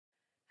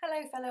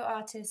Hello fellow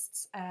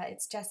artists,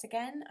 it's Jess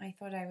again. I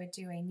thought I would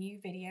do a new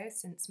video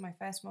since my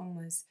first one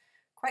was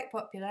quite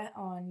popular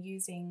on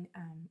using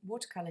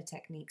watercolor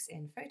techniques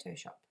in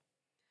Photoshop.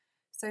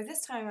 So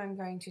this time I'm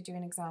going to do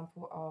an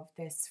example of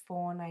this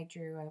fawn I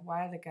drew a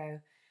while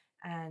ago,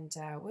 and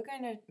we're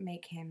going to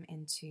make him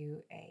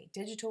into a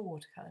digital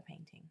watercolor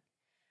painting.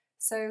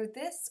 So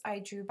this I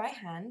drew by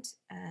hand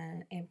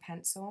in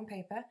pencil and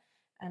paper,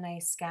 and I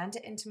scanned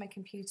it into my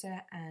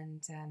computer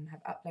and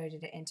have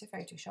uploaded it into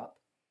Photoshop.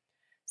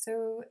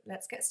 So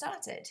let's get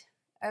started.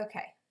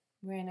 Okay,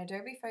 we're in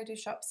Adobe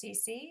Photoshop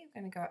CC.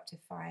 I'm going to go up to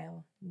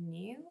File,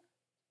 New,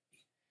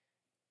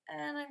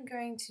 and I'm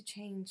going to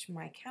change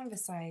my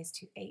canvas size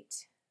to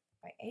 8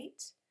 by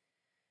 8,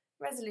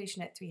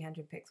 resolution at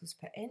 300 pixels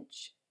per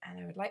inch, and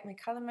I would like my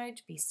color mode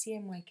to be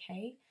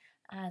CMYK,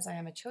 as I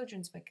am a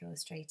children's book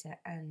illustrator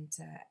and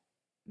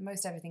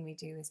most everything we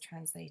do is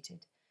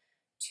translated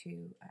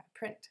to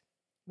print,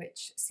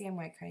 which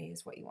CMYK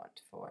is what you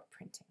want for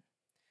printing.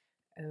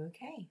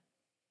 Okay.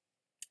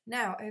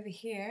 Now over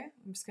here,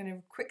 I'm just going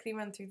to quickly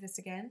run through this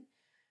again.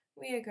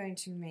 We are going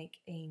to make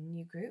a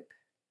new group,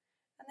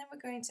 and then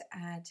we're going to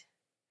add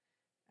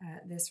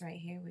this right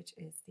here, which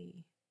is the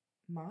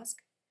mask.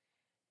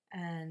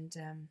 And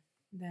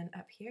then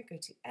up here, go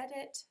to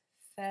Edit,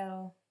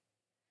 Fill,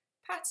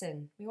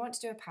 Pattern. We want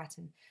to do a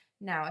pattern.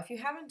 Now, if you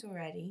haven't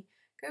already,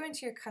 go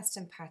into your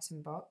custom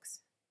pattern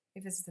box,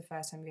 if this is the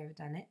first time you've ever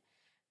done it,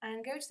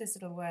 and go to this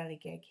little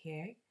whirligig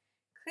here.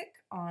 Click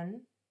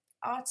on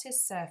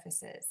Artist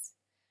Surfaces.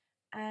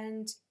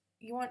 And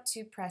you want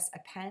to press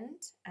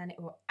Append, and it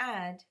will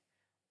add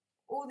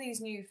all these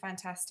new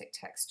fantastic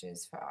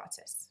textures for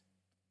artists.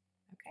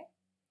 Okay,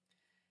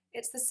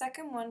 it's the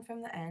second one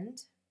from the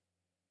end,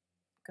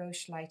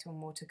 gauche light on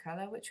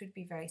watercolor, which would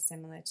be very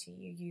similar to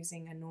you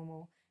using a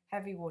normal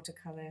heavy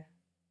watercolor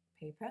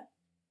paper.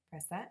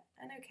 Press that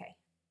and OK.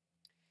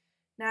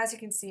 Now, as you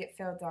can see, it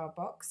filled our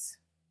box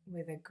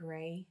with a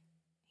grey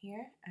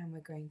here, and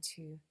we're going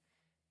to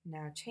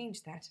now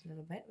change that a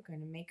little bit. We're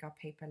going to make our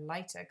paper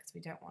lighter because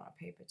we don't want our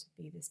paper to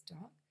be this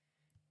dark.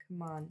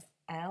 Command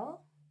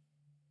L,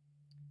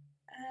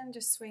 and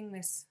just swing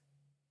this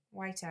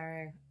white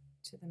arrow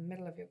to the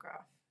middle of your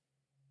graph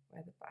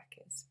where the black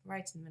is,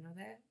 right in the middle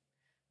there.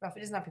 Rough, it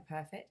doesn't have to be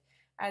perfect.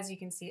 As you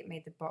can see, it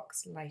made the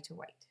box lighter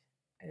white.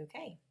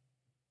 Okay.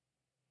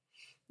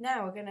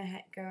 Now we're going to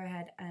go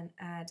ahead and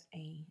add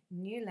a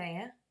new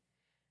layer,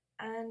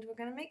 and we're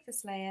going to make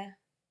this layer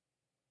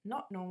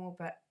not normal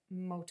but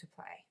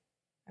multiply.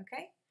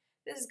 Okay,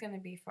 this is going to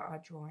be for our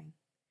drawing.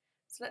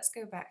 So let's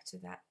go back to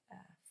that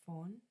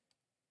fawn.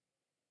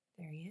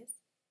 There he is.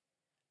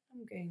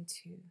 I'm going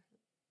to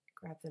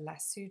grab the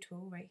lasso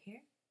tool right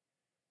here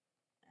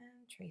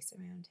and trace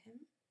around him.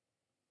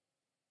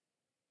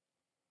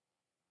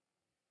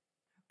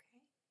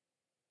 Okay,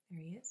 there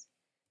he is.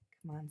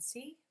 Command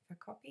C for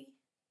copy,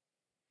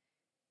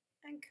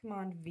 and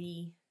Command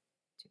V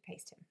to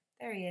paste him.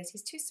 There he is.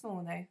 He's too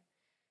small though.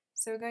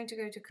 So we're going to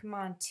go to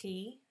Command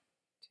T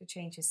to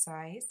change his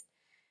size,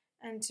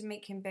 and to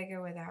make him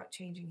bigger without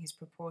changing his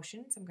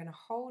proportions, I'm going to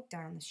hold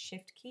down the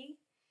Shift key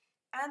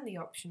and the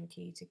Option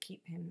key to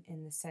keep him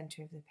in the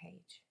center of the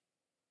page.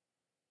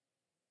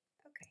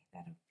 Okay,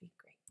 that'll be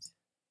great.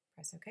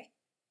 Press OK.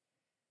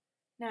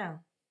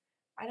 Now,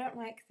 I don't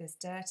like this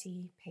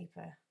dirty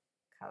paper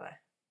color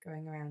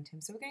going around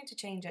him, so we're going to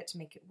change it to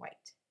make it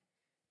white.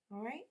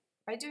 All right.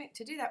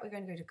 To do that, we're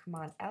going to go to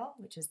Command L,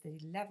 which is the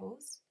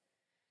levels.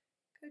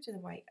 Go to the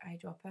white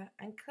eyedropper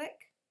and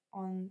click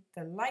on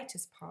the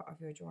lightest part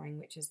of your drawing,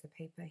 which is the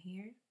paper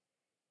here.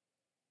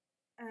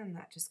 And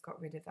that just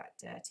got rid of that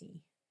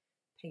dirty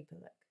paper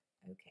look.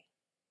 Okay.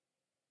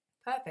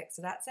 Perfect.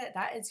 So that's it.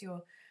 That is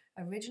your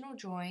original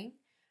drawing.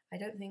 I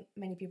don't think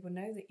many people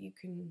know that you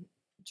can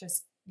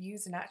just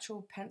use an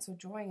actual pencil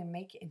drawing and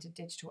make it into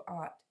digital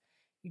art.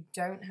 You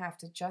don't have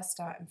to just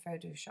start in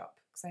Photoshop,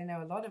 because I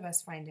know a lot of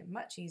us find it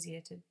much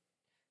easier to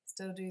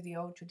still do the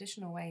old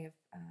traditional way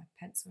of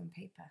pencil and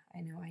paper.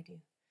 I know I do.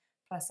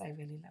 Plus, I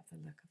really love the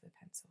look of the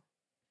pencil.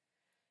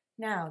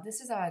 Now, this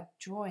is our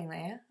drawing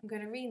layer. I'm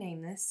going to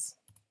rename this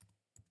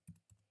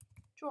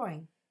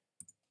Drawing.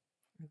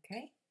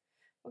 Okay.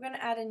 We're going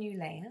to add a new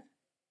layer.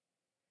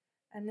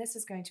 And this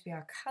is going to be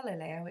our color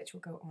layer, which will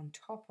go on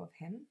top of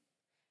him.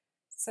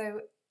 So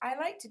I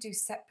like to do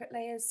separate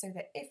layers so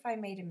that if I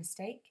made a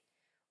mistake,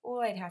 all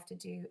I'd have to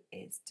do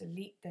is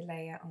delete the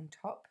layer on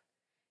top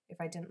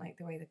if I didn't like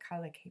the way the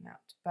color came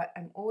out. But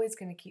I'm always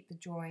going to keep the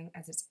drawing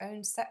as its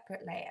own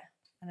separate layer,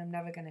 and I'm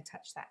never going to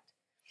touch that.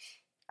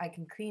 I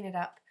can clean it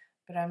up,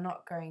 but I'm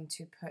not going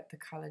to put the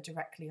color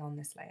directly on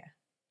this layer.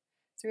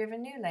 So we have a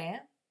new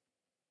layer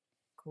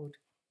called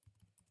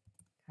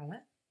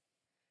Color.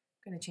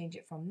 I'm going to change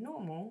it from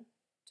Normal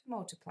to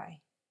Multiply.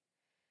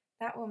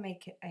 That will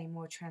make it a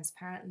more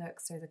transparent look,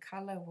 so the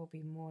color will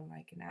be more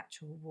like an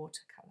actual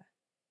watercolor.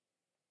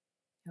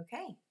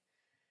 Okay,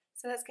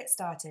 so let's get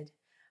started.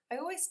 I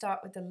always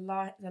start with the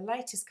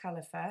lightest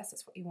color first.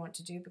 That's what you want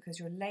to do because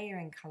you're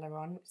layering color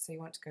on, so you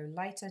want to go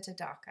lighter to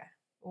darker.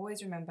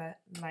 Always remember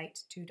light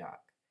to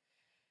dark.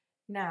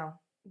 Now,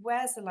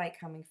 where's the light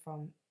coming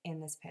from in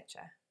this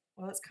picture?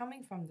 Well, it's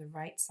coming from the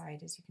right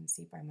side, as you can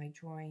see by my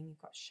drawing.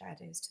 You've got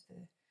shadows to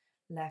the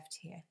left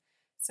here.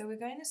 So we're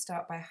going to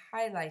start by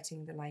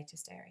highlighting the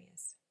lightest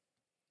areas.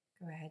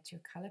 Go ahead to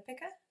your color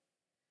picker,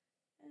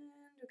 and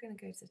we're going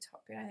to go to the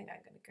top here. I think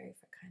I'm going to go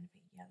for kind of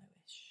a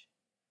yellowish,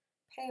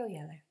 pale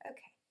yellow.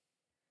 Okay.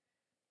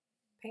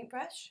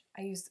 Paintbrush.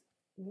 I use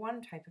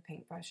one type of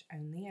paintbrush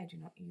only. I do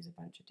not use a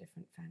bunch of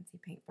different fancy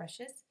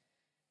paintbrushes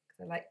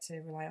because I like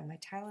to rely on my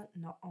talent,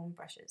 not on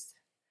brushes.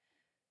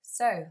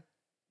 So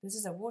this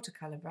is a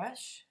watercolor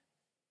brush,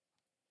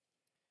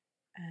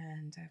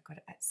 and I've got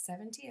it at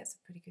 70. That's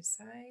a pretty good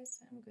size.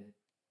 I'm going to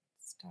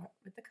start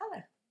with the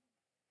color.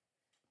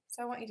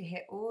 So I want you to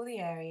hit all the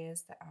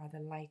areas that are the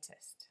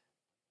lightest.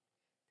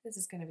 This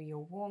is going to be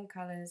your warm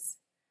colors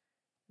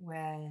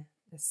where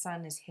the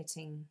sun is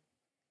hitting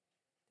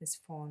this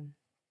fawn,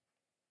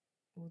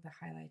 all the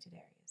highlighted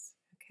areas,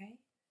 okay?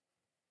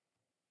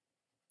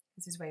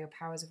 This is where your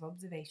powers of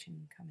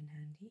observation come in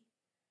handy.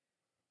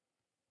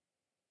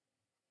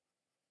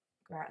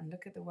 Go out and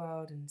look at the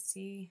world and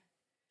see,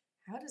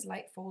 how does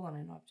light fall on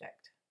an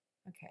object?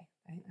 Okay,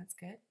 I think that's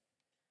good.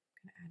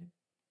 I'm going to add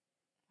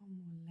one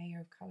more layer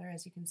of color.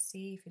 As you can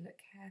see, if you look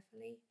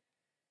carefully,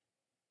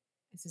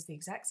 this is the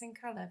exact same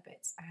color, but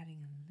it's adding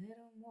a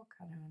little more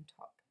color on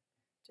top,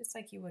 just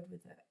like you would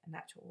with an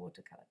actual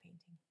watercolor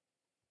painting.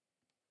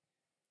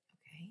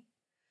 Okay,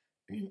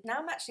 now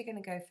I'm actually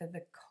going to go for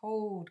the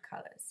cold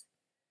colors.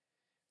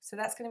 So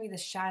that's going to be the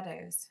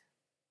shadows.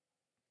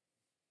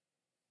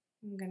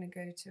 I'm going to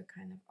go to a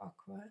kind of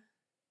aqua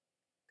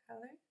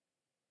color.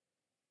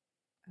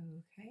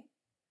 Okay,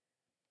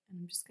 and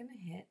I'm just going to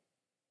hit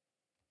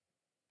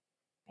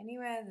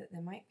anywhere that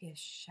there might be a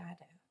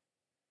shadow.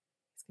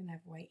 It's going to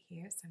have white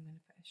here, so I'm going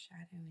to put a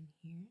shadow in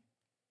here.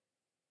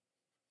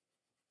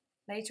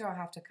 Later I'll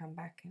have to come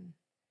back and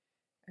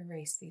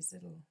erase these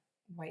little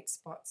white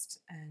spots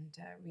and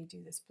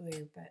redo this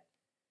blue, but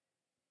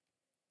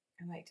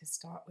I like to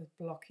start with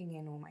blocking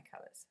in all my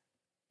colors.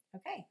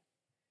 Okay,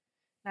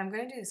 now I'm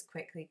going to do this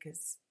quickly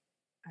because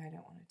I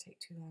don't want to take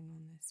too long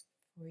on this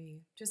for you,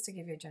 just to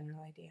give you a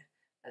general idea.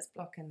 Let's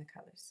block in the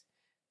colors.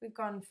 We've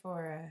gone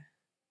for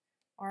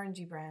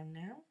orangey brown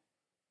now,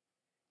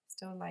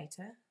 still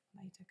lighter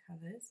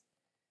colors.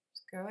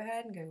 Just go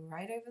ahead and go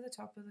right over the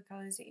top of the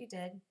colors that you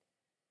did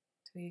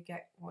till you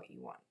get what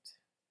you want.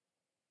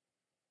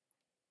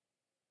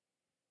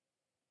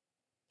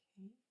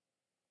 Okay.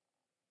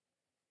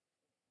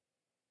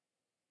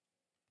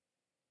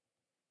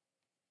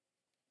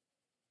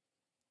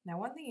 Now,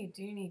 one thing you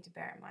do need to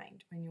bear in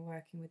mind when you're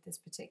working with this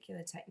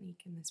particular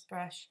technique in this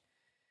brush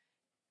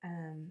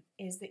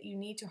is that you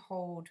need to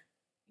hold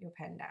your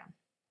pen down.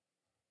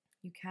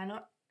 You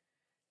cannot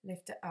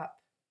lift it up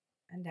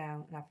and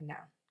down and up and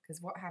down,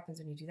 because what happens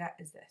when you do that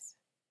is this.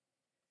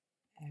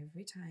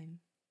 Every time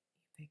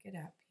you pick it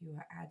up, you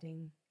are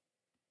adding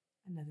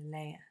another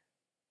layer.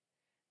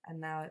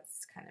 And now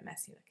it's kind of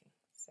messy looking,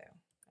 so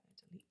I'm going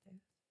to delete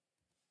those.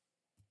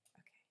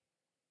 Okay,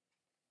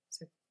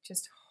 so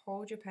just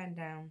hold your pen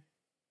down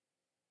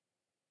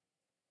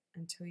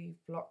until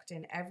you've blocked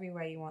in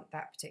everywhere you want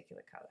that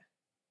particular color.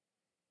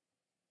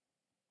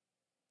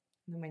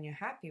 And then when you're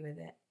happy with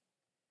it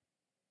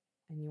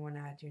and you want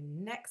to add your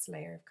next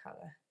layer of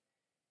color,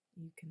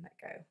 you can let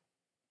go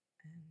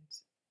and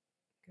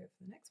go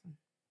for the next one.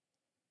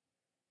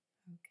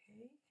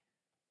 Okay,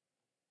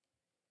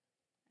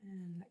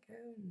 and let go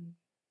and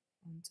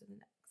on to the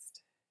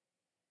next.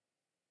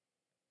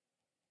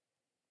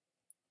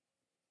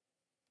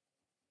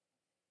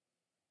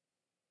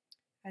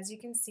 As you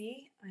can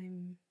see,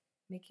 I'm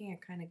making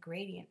a kind of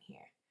gradient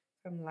here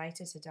from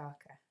lighter to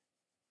darker.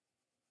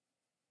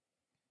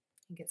 I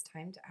think it's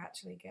time to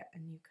actually get a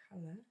new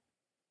color.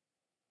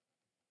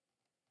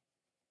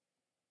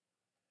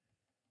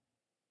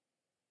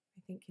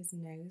 I think his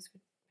nose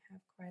would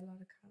have quite a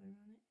lot of color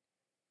on it.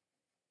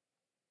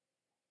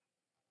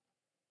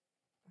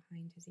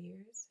 Behind his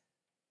ears,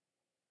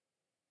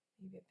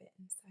 maybe a bit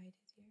inside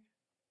his ear.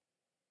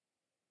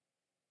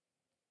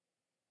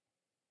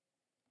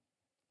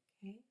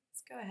 Okay,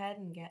 let's go ahead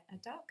and get a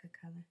darker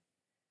color,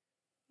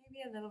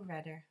 maybe a little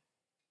redder.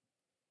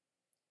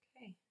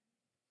 Okay.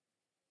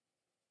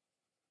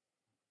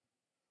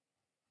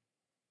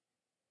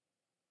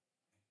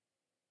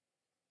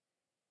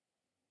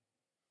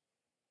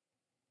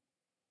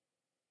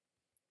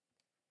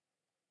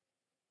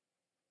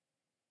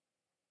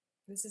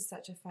 This is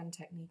such a fun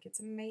technique. It's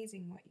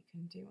amazing what you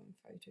can do in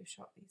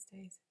Photoshop these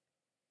days.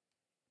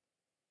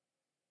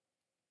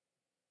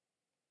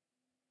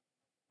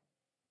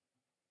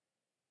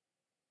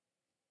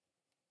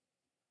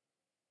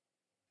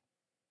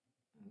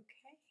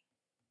 Okay.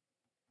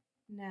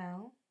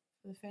 Now,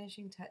 for the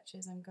finishing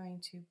touches, I'm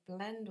going to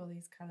blend all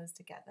these colors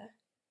together.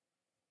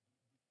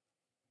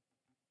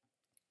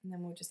 And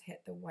then we'll just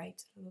hit the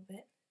white a little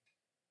bit.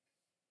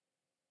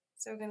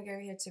 So we're going to go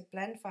here to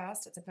Blend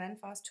Fast. It's a Blend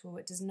Fast tool.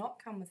 It does not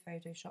come with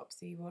Photoshop,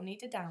 so you will need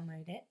to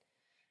download it.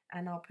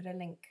 And I'll put a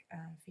link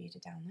for you to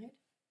download.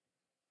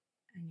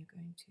 And you're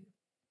going to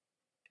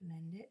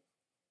blend it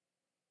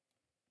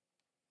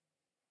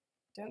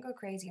Don't go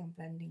crazy on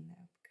blending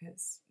though,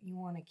 because you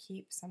want to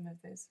keep some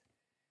of those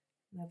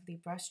lovely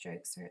brush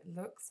strokes so it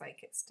looks like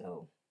it's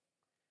still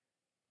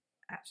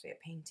actually a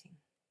painting.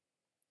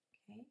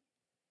 Okay,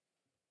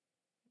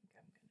 I think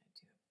I'm going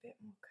to do a bit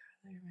more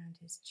color around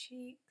his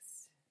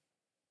cheeks,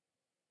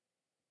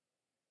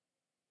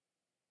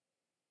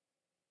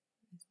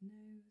 his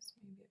nose,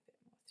 maybe a bit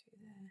more through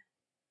there.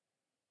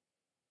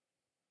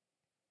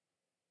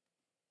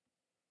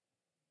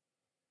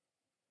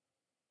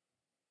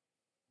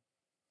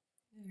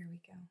 There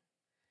we go.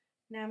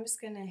 Now I'm just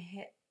going to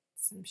hit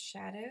some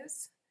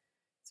shadows.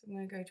 So I'm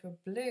going to go to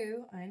a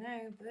blue. I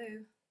know,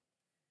 blue.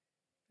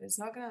 But it's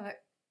not going to look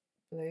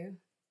blue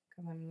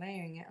because I'm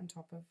layering it on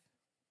top of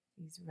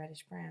these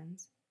reddish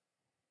browns.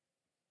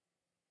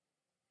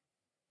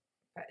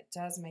 But it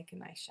does make a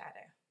nice shadow.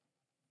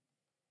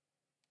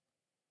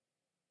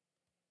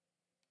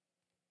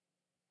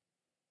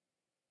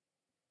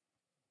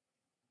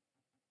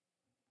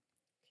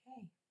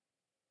 Okay.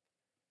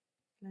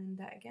 Blend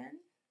that again.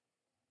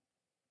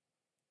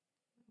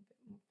 A little bit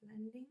more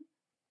blending.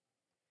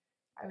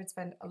 I would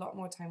spend a lot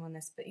more time on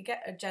this, but you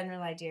get a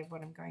general idea of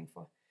what I'm going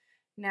for.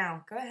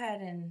 Now, go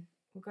ahead and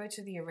we'll go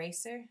to the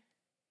eraser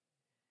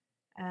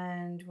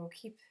and we'll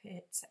keep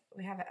it,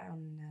 we have it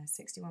on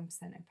 61%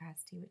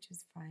 opacity, which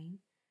is fine.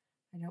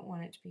 I don't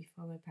want it to be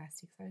full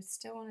opacity because I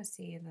still want to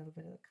see a little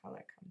bit of the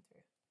color come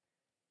through.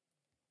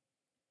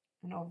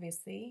 And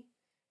obviously,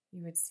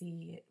 you would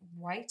see it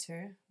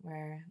whiter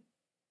where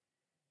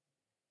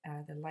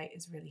the light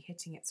is really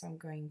hitting it, so I'm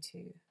going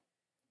to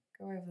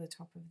go over the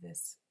top of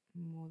this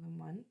more than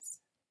once.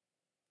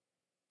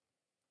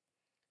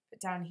 But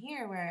down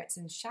here where it's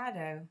in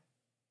shadow,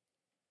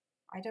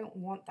 I don't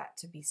want that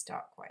to be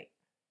stark white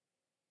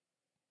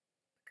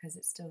because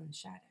it's still in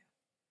shadow.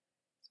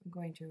 So I'm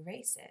going to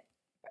erase it,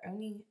 but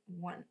only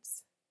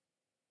once.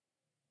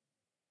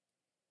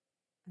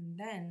 And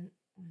then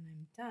when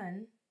I'm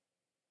done,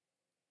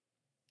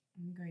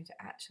 I'm going to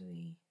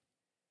actually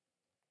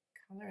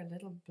color a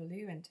little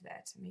blue into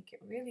there to make it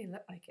really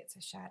look like it's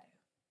a shadow.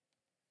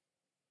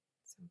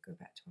 So we'll go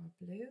back to our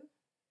blue.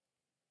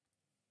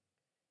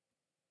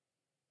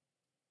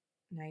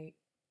 Now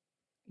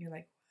you're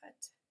like, what?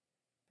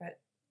 But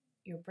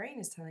your brain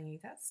is telling you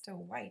that's still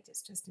white,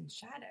 it's just in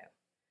shadow.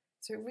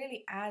 So it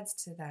really adds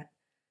to that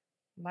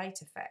light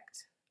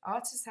effect.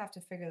 Artists have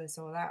to figure this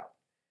all out.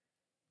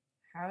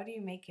 How do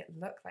you make it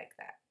look like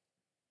that?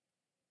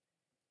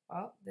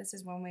 Well, this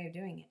is one way of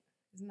doing it.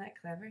 Isn't that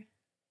clever?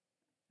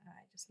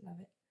 I just love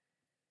it.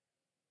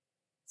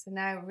 So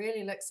now it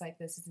really looks like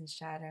this is in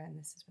shadow and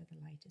this is where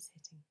the light is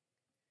hitting.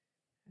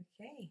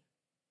 Okay.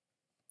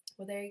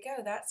 Well, there you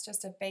go. That's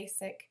just a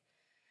basic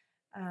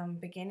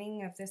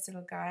beginning of this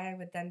little guy. I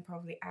would then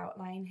probably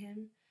outline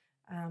him.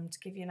 To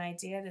give you an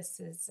idea, this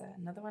is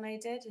another one I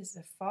did, is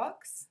a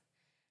fox.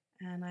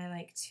 And I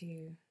like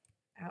to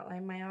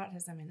outline my art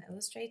as I'm an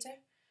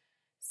illustrator.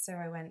 So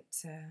I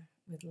went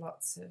with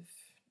lots of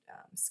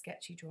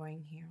sketchy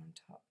drawing here on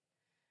top.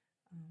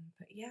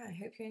 But yeah, I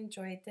hope you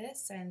enjoyed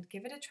this and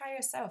give it a try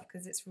yourself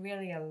because it's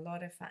really a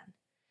lot of fun.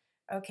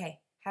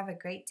 Okay, have a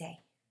great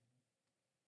day.